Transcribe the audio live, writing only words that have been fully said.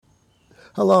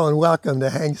Hello and welcome to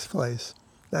Hank's Place.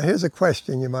 Now here's a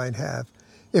question you might have.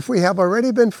 If we have already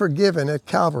been forgiven at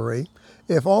Calvary,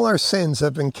 if all our sins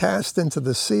have been cast into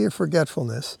the sea of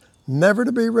forgetfulness, never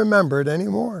to be remembered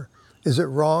anymore, is it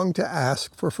wrong to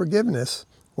ask for forgiveness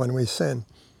when we sin?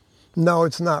 No,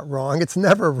 it's not wrong. It's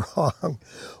never wrong.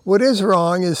 What is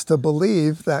wrong is to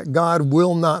believe that God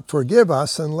will not forgive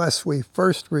us unless we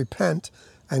first repent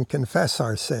and confess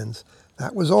our sins.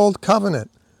 That was Old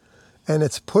Covenant. And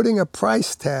it's putting a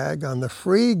price tag on the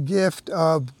free gift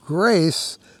of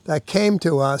grace that came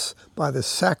to us by the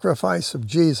sacrifice of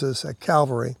Jesus at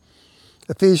Calvary.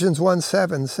 Ephesians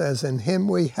 1:7 says, "In him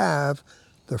we have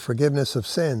the forgiveness of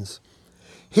sins."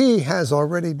 He has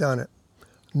already done it.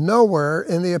 Nowhere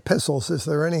in the epistles is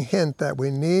there any hint that we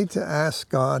need to ask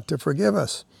God to forgive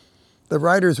us. The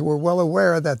writers were well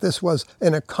aware that this was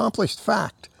an accomplished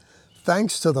fact,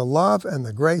 thanks to the love and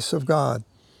the grace of God.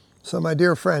 So my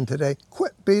dear friend, today,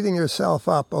 quit beating yourself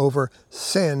up over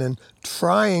sin and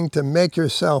trying to make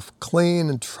yourself clean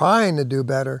and trying to do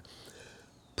better.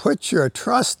 Put your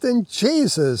trust in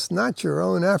Jesus, not your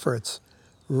own efforts.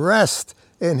 Rest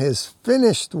in his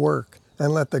finished work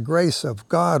and let the grace of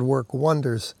God work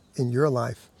wonders in your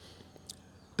life.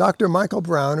 Dr. Michael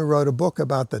Brown, who wrote a book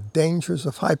about the dangers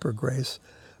of hypergrace,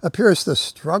 appears to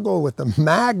struggle with the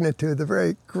magnitude, the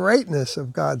very greatness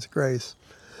of God's grace.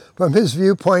 From his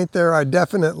viewpoint, there are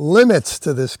definite limits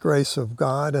to this grace of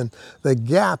God, and the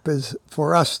gap is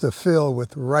for us to fill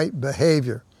with right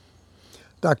behavior.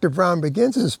 Dr. Brown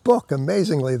begins his book,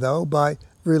 amazingly though, by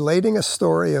relating a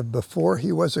story of before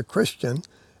he was a Christian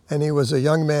and he was a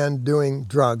young man doing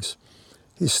drugs.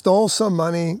 He stole some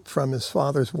money from his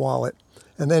father's wallet,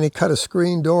 and then he cut a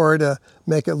screen door to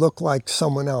make it look like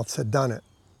someone else had done it.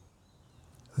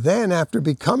 Then, after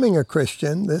becoming a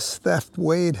Christian, this theft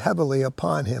weighed heavily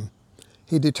upon him.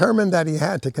 He determined that he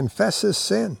had to confess his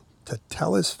sin, to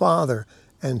tell his father,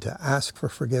 and to ask for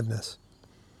forgiveness.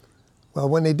 Well,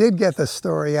 when he did get the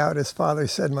story out, his father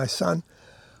said, "My son,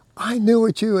 I knew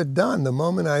what you had done the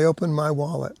moment I opened my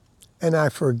wallet, and I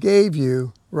forgave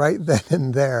you right then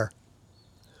and there."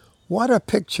 What a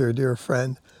picture, dear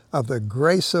friend, of the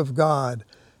grace of God,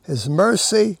 his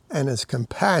mercy and his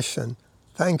compassion,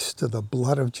 thanks to the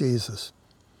blood of Jesus.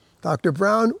 Dr.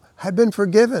 Brown had been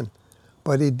forgiven,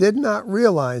 but he did not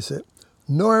realize it,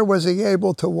 nor was he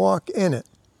able to walk in it.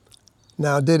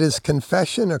 Now, did his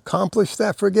confession accomplish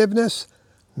that forgiveness?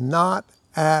 Not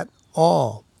at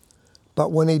all.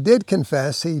 But when he did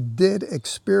confess, he did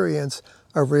experience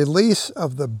a release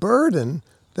of the burden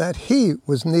that he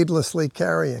was needlessly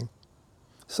carrying.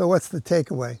 So what's the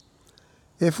takeaway?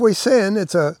 If we sin,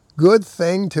 it's a good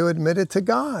thing to admit it to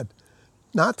God,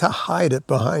 not to hide it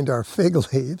behind our fig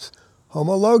leaves.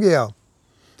 Homologio.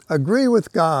 Agree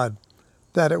with God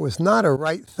that it was not a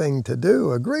right thing to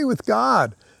do. Agree with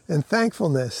God in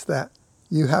thankfulness that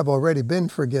you have already been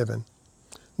forgiven.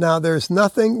 Now, there's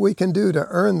nothing we can do to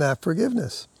earn that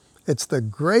forgiveness. It's the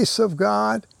grace of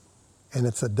God, and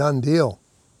it's a done deal.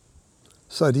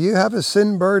 So do you have a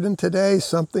sin burden today,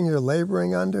 something you're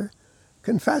laboring under?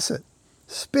 Confess it.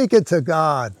 Speak it to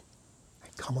God,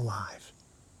 and come alive.